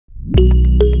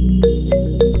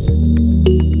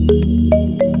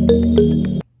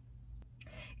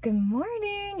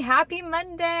happy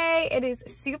Monday. It is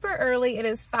super early. It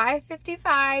is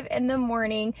 5:55 in the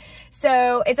morning.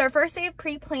 So it's our first day of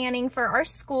pre-planning for our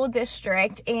school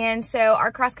district. And so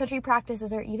our cross-country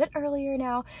practices are even earlier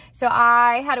now. So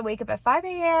I had to wake up at 5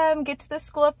 a.m., get to the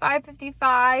school at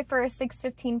 5:55 for a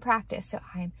 6:15 practice. So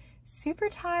I'm super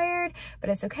tired, but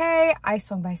it's okay. I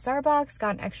swung by Starbucks,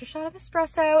 got an extra shot of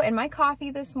espresso in my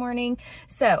coffee this morning.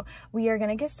 So we are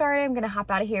gonna get started. I'm gonna hop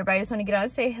out of here, but I just wanna get on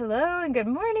and say hello and good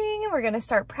morning. We're gonna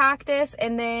start practice,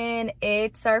 and then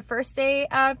it's our first day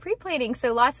of pre-planning,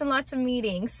 so lots and lots of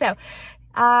meetings. So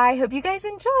I hope you guys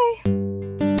enjoy.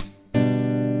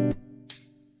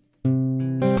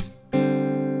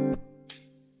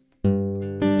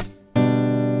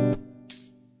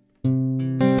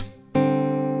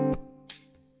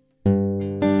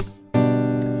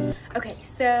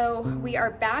 So we are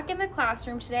back in the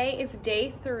classroom. Today is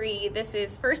day 3. This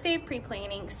is first day of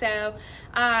pre-planning. So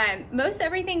most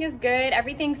everything is good.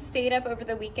 Everything stayed up over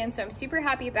the weekend, so I'm super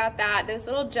happy about that. Those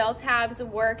little gel tabs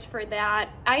worked for that.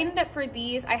 I ended up for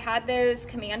these, I had those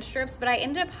command strips, but I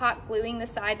ended up hot gluing the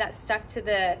side that stuck to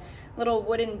the little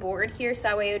wooden board here, so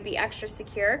that way it would be extra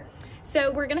secure.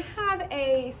 So we're gonna have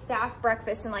a staff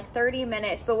breakfast in like 30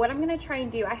 minutes, but what I'm gonna try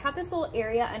and do, I have this little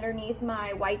area underneath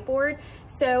my whiteboard.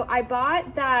 So I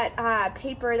bought that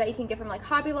paper that you can get from like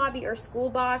Hobby Lobby or School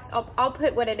Box. I'll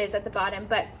put what it is at the bottom,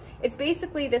 but it's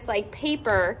basically this like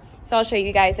paper. So I'll show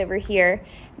you guys over here.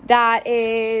 That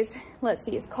is, let's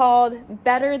see, it's called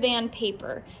Better Than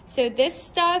Paper. So this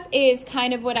stuff is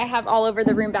kind of what I have all over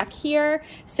the room back here.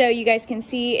 So you guys can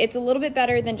see it's a little bit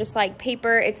better than just like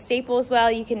paper. It's staple as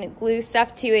well. You can glue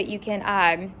stuff to it. You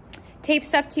can tape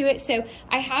stuff to it. So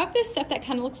I have this stuff that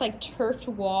kind of looks like turfed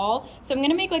wall. So I'm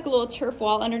gonna make like a little turf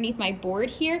wall underneath my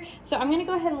board here. So I'm gonna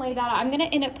go ahead and lay that out. I'm gonna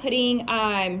end up putting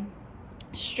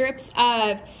strips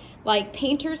of like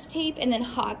painter's tape and then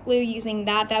hot glue using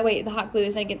that. That way the hot glue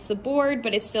isn't against the board,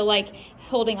 but it's still like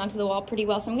holding onto the wall pretty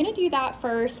well. So I'm gonna do that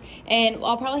first, and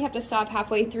I'll probably have to stop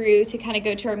halfway through to kind of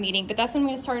go to our meeting, but that's what I'm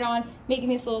gonna start on, making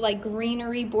this little like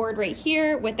greenery board right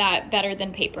here with that Better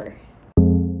Than Paper.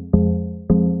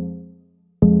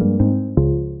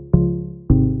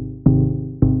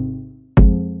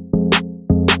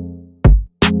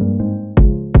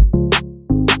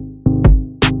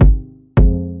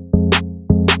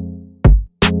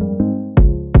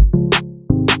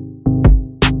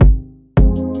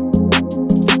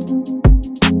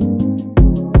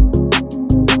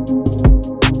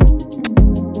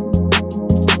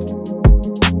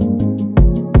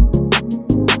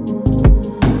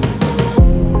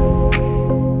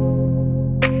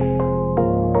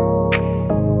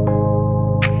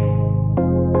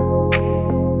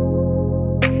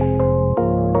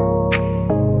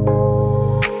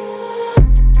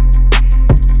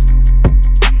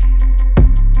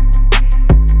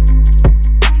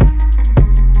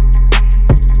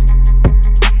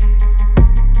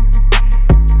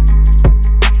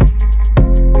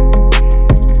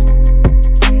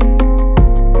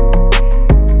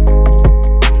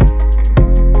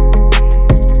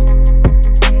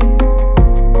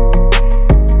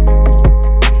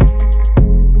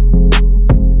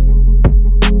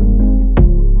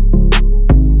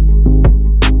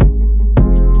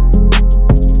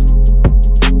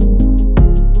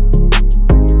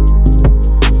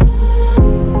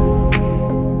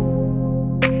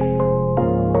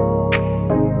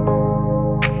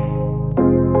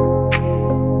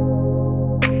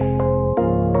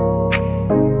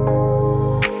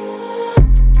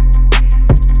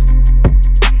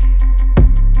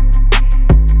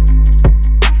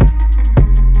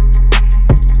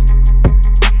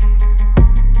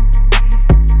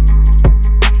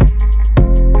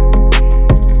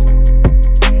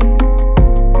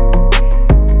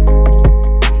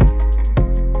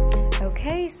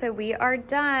 So we are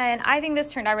done. I think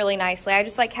this turned out really nicely. I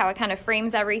just like how it kind of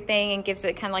frames everything and gives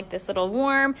it kind of like this little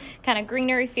warm kind of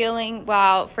greenery feeling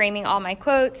while framing all my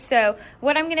quotes. So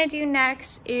what I'm gonna do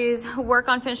next is work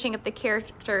on finishing up the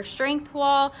character strength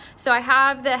wall. So I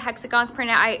have the hexagons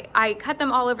printed. I cut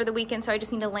them all over the weekend, so I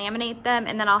just need to laminate them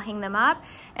and then I'll hang them up.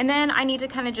 And then I need to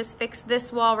kind of just fix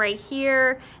this wall right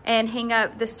here and hang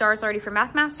up the stars already for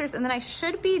Math Masters. And then I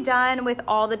should be done with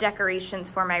all the decorations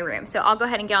for my room. So I'll go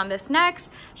ahead and get on this next,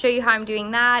 show you how I'm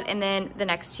doing that, and then the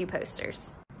next 2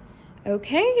 posters.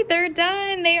 Okay, they're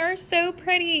done. They are so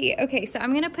pretty. Okay, so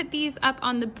I'm gonna put these up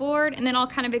on the board and then I'll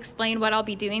kind of explain what I'll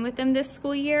be doing with them this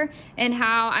school year and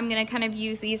how I'm gonna kind of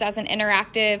use these as an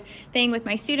interactive thing with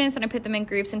my students, and I put them in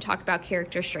groups and talk about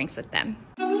character strengths with them.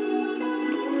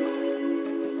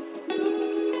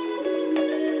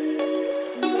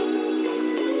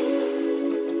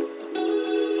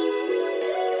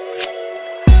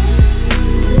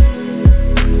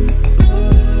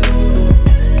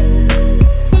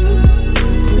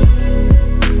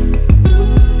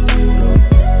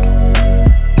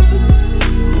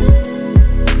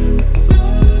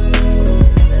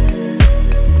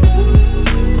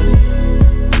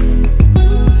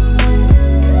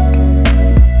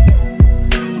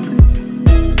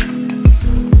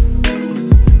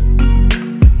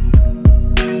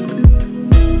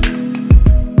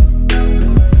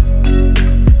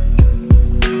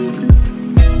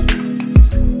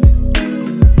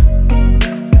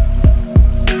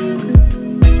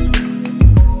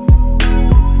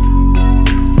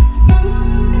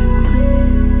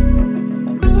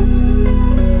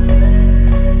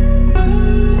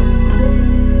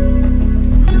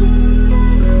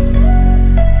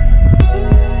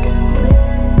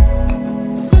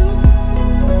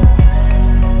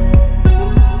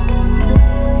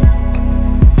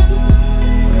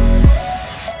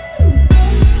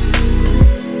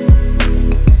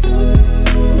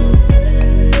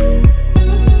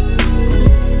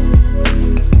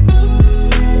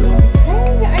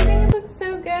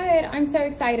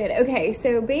 excited. Okay,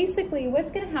 so basically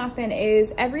what's gonna happen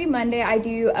is every Monday I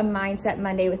do a Mindset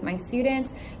Monday with my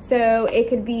students. So it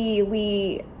could be,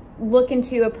 we look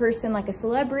into a person like a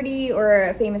celebrity or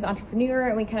a famous entrepreneur,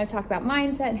 and we kind of talk about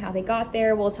mindset and how they got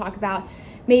there. We'll talk about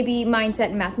maybe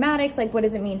mindset in mathematics, like what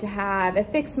does it mean to have a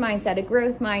fixed mindset, a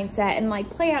growth mindset, and like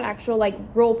play out actual like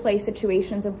role play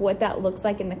situations of what that looks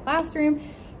like in the classroom.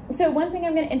 So one thing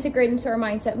I'm going to integrate into our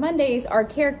Mindset Mondays are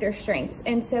character strengths.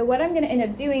 And so what I'm going to end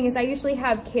up doing is I usually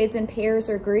have kids in pairs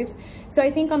or groups. So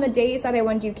I think on the days that I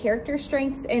want to do character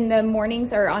strengths in the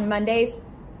mornings or on Mondays,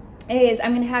 is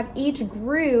I'm going to have each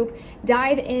group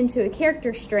dive into a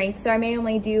character strength. So I may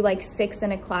only do like 6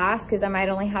 in a class because I might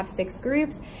only have 6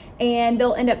 groups, and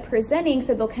they'll end up presenting.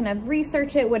 So they'll kind of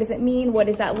research it. What does it mean? What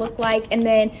does that look like? And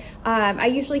then I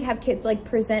usually have kids like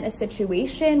present a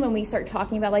situation when we start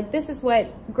talking about like, this is what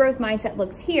growth mindset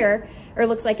looks here or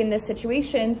looks like in this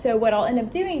situation. So what I'll end up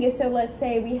doing is, so let's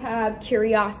say we have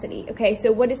curiosity. Okay,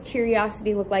 so what does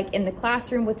curiosity look like in the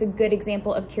classroom? What's a good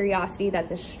example of curiosity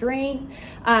that's a strength?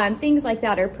 Things like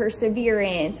that, or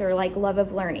perseverance, or like love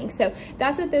of learning. So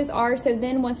that's what those are. So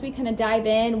then once we kind of dive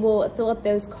in, we'll fill up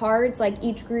those cards. Like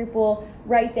each group will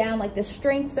write down like the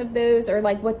strengths of those, or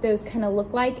like what those kind of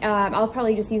look like. I'll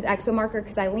probably just use Expo marker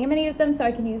because I laminated them so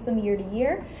I can use them year to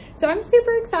year. So I'm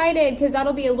super excited because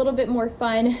that'll be a little bit more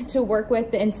fun to work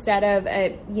with instead of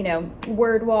a, you know,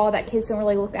 word wall that kids don't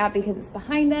really look at because it's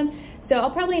behind them. So I'll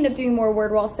probably end up doing more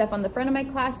word wall stuff on the front of my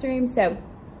classroom. So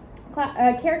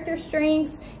character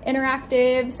strengths,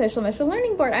 interactive, social emotional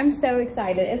learning board. I'm so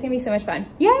excited. It's gonna be so much fun.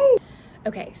 Yay!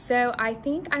 Okay, so I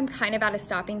think I'm kind of at a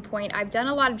stopping point. I've done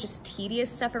a lot of just tedious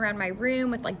stuff around my room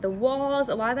with like the walls.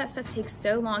 A lot of that stuff takes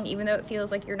so long, even though it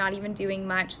feels like you're not even doing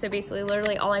much. So basically,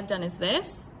 literally all I've done is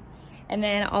this, and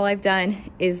then all I've done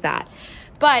is that.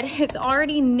 But it's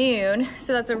already noon,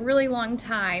 so that's a really long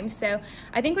time. So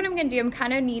I think what I'm gonna do, I'm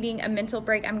kind of needing a mental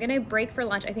break. I'm gonna break for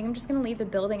lunch. I think I'm just gonna leave the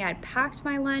building. I had packed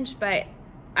my lunch, but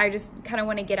I just kind of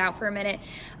want to get out for a minute.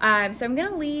 So I'm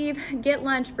gonna leave, get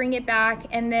lunch, bring it back,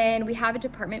 and then we have a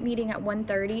department meeting at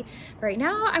 1:30. Right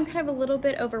now, I'm kind of a little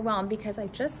bit overwhelmed because I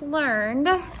just learned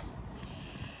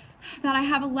that I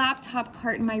have a laptop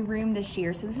cart in my room this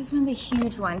year. So this is one of the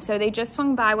huge ones. So they just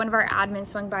swung by, one of our admins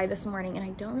swung by this morning, and I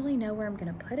don't really know where I'm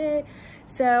gonna put it.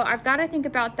 So I've got to think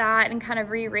about that and kind of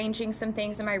rearranging some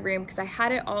things in my room because I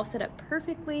had it all set up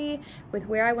perfectly with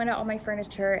where I wanted all my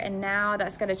furniture, and now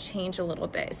that's got to change a little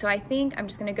bit. So I think I'm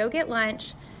just gonna go get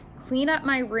lunch, clean up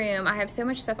my room. I have so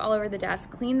much stuff all over the desk,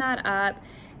 clean that up,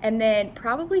 and then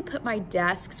probably put my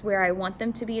desks where I want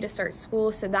them to be to start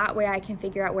school, so that way I can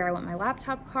figure out where I want my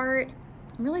laptop cart.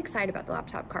 I'm really excited about the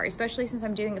laptop cart, especially since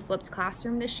I'm doing a flipped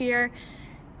classroom this year.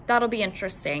 That'll be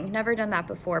interesting. Never done that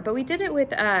before, but we did it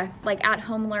with like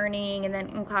at-home learning and then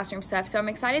in classroom stuff. So I'm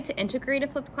excited to integrate a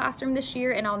flipped classroom this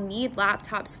year, and I'll need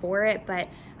laptops for it, but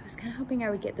I was kind of hoping I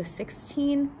would get the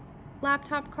 16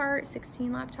 laptop cart,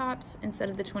 16 laptops instead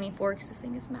of the 24 because this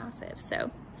thing is massive. So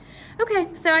okay,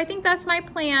 so I think that's my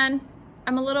plan.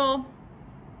 I'm a little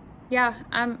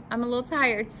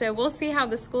tired, so we'll see how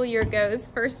the school year goes.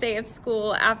 First day of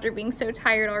school after being so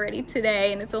tired already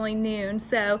today, and it's only noon.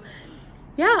 So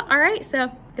yeah, all right, so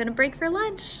gonna break for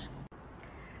lunch.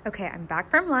 Okay, I'm back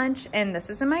from lunch, and this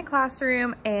is in my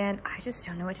classroom, and I just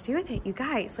don't know what to do with it. You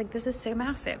guys, like, this is so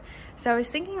massive. So I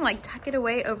was thinking like tuck it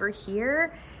away over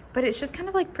here, but it's just kind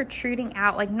of like protruding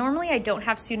out. Like normally I don't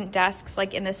have student desks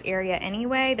like in this area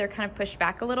anyway. They're kind of pushed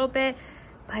back a little bit,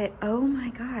 but oh my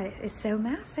God, it's so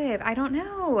massive. I don't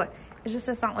know. It just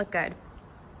does not look good.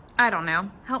 I don't know.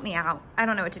 Help me out. I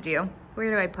don't know what to do. Where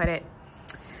do I put it?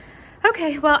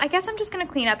 Okay, well, I guess I'm just gonna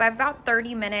clean up. I have about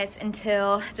 30 minutes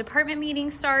until department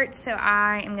meeting starts, so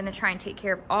I am gonna try and take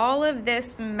care of all of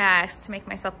this mess to make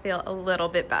myself feel a little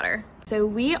bit better. So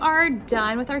we are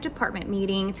done with our department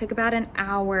meeting. It took about an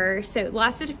hour. So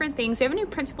lots of different things. We have a new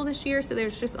principal this year, so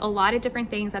there's just a lot of different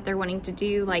things that they're wanting to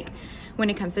do, like when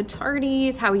it comes to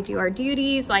tardies, how we do our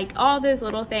duties, like all those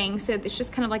little things. So it's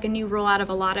just kind of like a new rollout of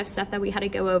a lot of stuff that we had to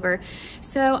go over.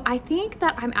 So I think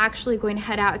that I'm actually going to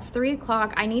head out. It's 3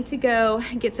 o'clock. I need to go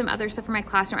get some other stuff for my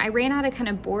classroom. I ran out of kind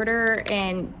of border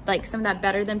and like some of that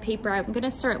better than paper. I'm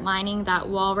gonna start lining that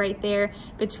wall right there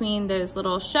between those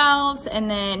little shelves, and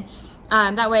then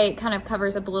that way it kind of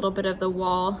covers up a little bit of the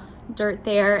wall dirt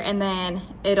there, and then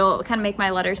it'll kind of make my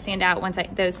letters stand out once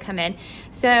those come in.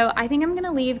 So I think I'm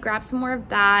gonna leave, grab some more of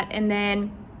that, and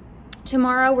then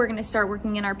tomorrow we're gonna start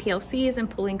working in our PLCs and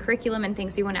pulling curriculum and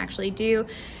things we wanna actually do.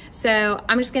 So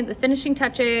I'm just getting the finishing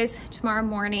touches tomorrow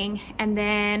morning, and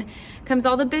then comes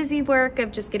all the busy work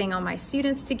of just getting all my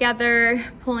students together,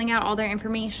 pulling out all their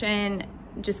information,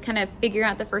 just kind of figuring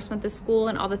out the first month of school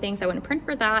and all the things I want to print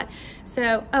for that.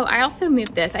 So, oh, I also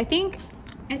moved this. I think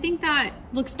that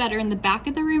looks better in the back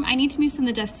of the room. I need to move some of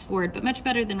the desks forward, but much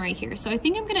better than right here. So I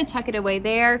think I'm gonna tuck it away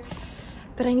there,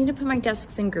 but I need to put my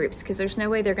desks in groups because there's no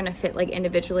way they're gonna fit like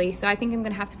individually. So I think I'm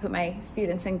gonna have to put my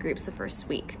students in groups the first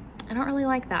week. I don't really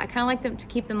like that. I kind of like them to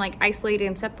keep them like isolated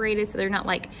and separated so they're not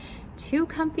like too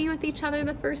comfy with each other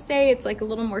the first day. It's like a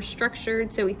little more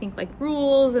structured. So we think like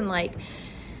rules and like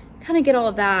kind of get all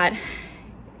of that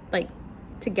like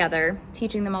together,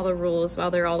 teaching them all the rules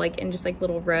while they're all like in just like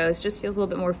little rows. Just feels a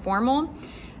little bit more formal.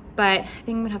 But I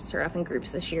think I'm gonna have to start off in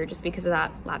groups this year just because of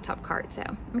that laptop cart. So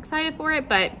I'm excited for it,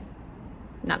 but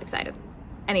not excited.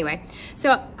 Anyway,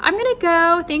 so I'm gonna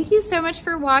go. Thank you so much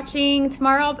for watching.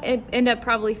 Tomorrow I'll end up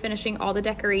probably finishing all the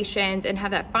decorations and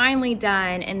have that finally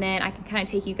done, and then I can kind of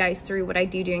take you guys through what I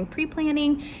do during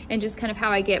pre-planning and just kind of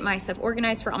how I get my stuff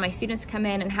organized for all my students to come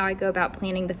in and how I go about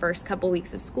planning the first couple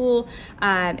weeks of school,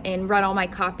 and run all my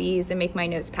copies and make my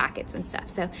notes packets and stuff.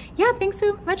 So yeah, thanks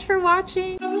so much for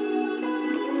watching.